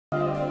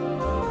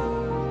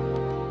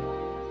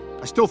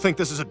I still think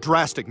this is a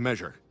drastic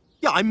measure.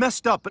 Yeah, I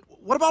messed up, but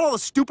what about all the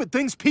stupid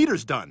things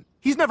Peter's done?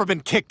 He's never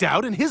been kicked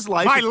out in his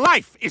life. My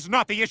life is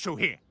not the issue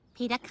here.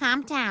 Peter,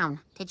 calm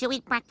down. Did you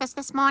eat breakfast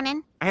this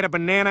morning? I had a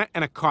banana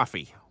and a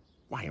coffee.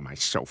 Why am I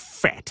so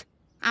fat?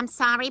 I'm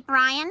sorry,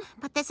 Brian,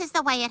 but this is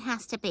the way it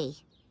has to be.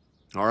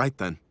 All right,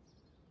 then.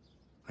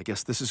 I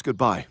guess this is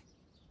goodbye.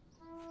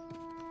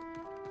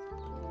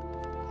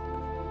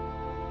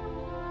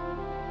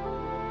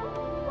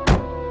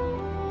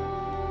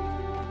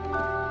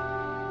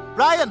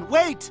 Brian,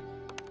 wait!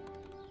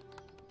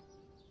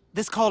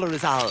 This collar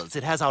is ours.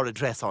 It has our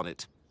address on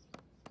it.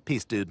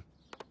 Peace, dude.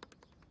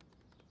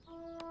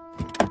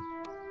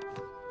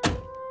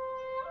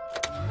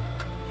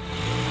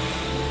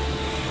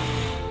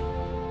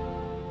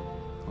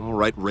 All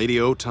right,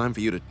 radio, time for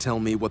you to tell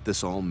me what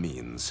this all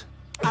means.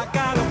 I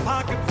got a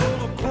pocket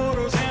full of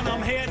quarters and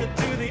I'm headed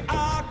to the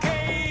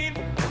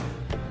arcade.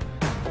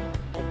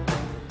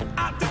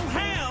 I don't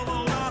have a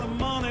lot of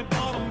money,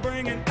 but I'm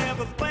bringing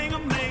everything I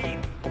made.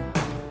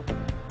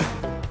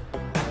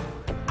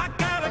 I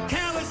got a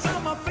callus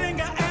on my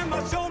finger and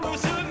my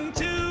shoulder's hurting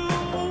too.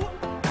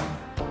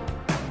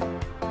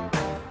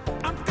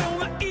 I'm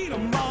gonna eat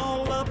them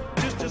all up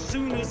just as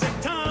soon as they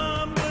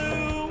turn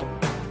blue.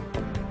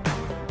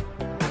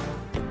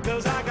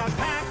 'Cause I got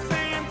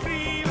Pac-Man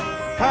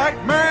fever.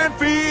 Pac-Man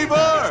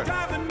fever!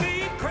 Driving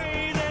me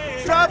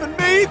crazy. Driving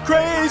me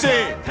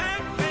crazy!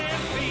 Pac-Man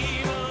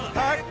fever.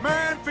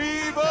 Pac-Man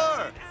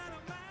fever!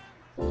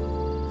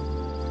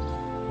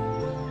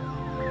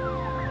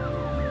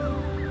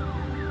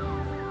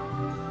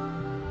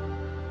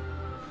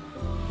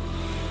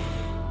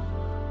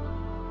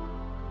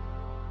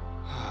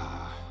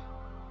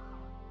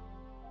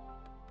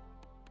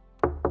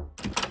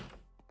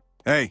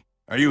 Hey,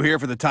 are you here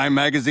for the Time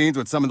magazines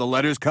with some of the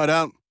letters cut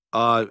out?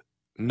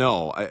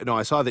 No.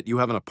 I saw that you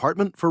have an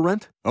apartment for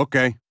rent?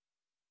 Okay.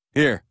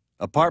 Here,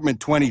 apartment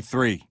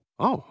 23.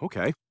 Oh,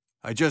 okay.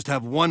 I just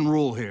have one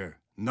rule here.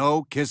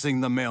 No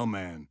kissing the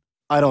mailman.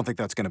 I don't think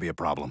that's gonna be a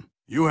problem.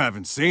 You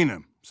haven't seen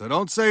him, so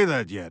don't say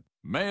that yet.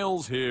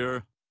 Mail's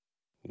here.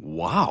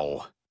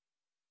 Wow.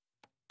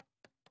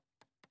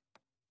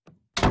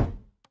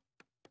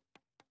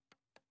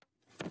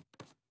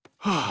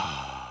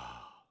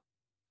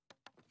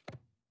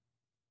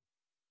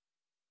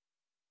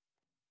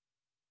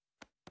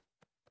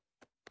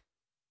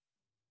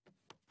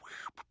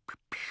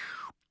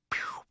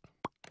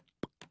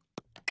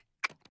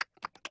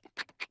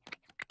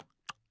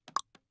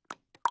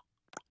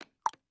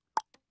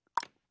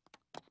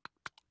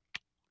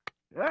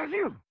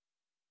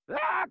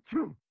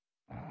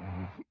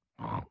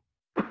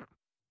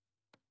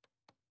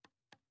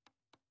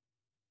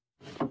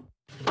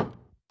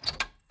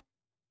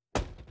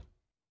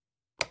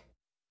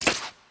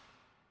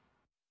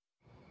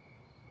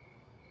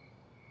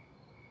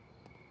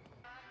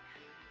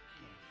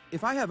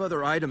 If I have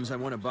other items I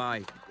want to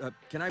buy,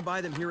 can I buy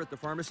them here at the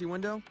pharmacy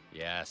window?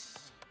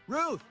 Yes.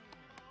 Ruth!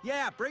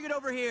 Yeah, bring it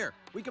over here.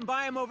 We can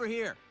buy them over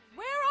here.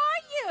 Where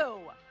are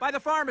you? By the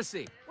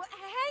pharmacy. Well,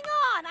 hang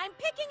on. I'm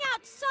picking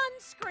out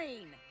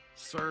sunscreen.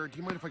 Sir, do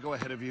you mind if I go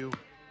ahead of you?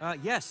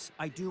 Yes,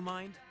 I do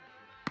mind.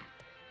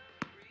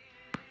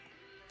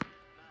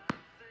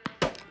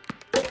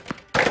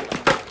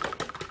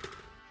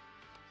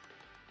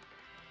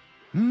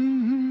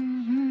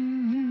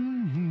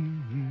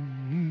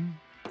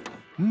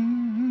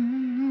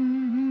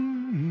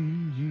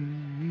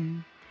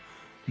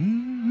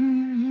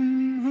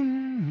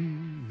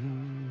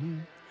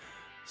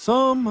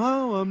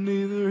 Somehow I'm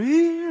neither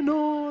here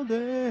nor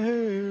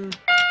there.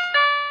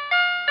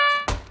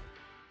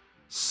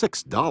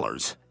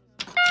 $6.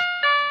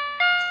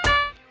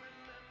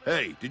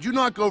 Hey, did you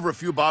knock over a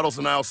few bottles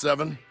in aisle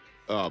 7?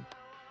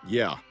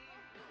 Yeah.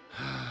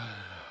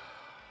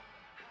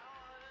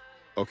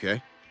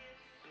 Okay.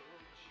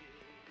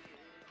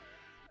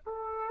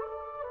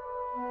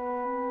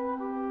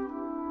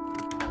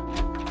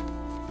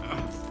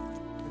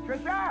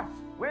 Patricia,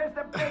 where's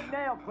the big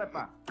nail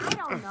clipper? I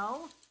don't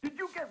know. Did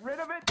you get rid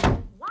of it? Why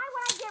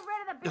would I get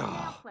rid of the big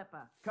nail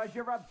clipper? Because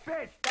you're a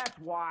bitch, that's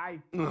why.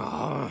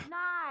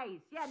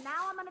 Nice. Yeah,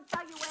 now I'm going to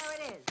tell you where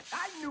it is.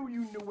 I knew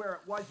you knew where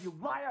it was, you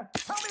liar.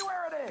 Tell me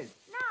where it is.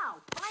 No,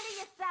 find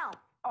it yourself.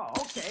 Oh,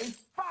 okay,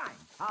 fine.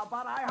 How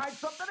about I hide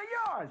something of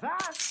yours,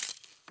 huh?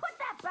 Put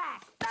that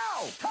back.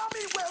 No, tell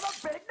me where the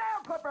big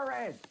nail clipper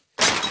is.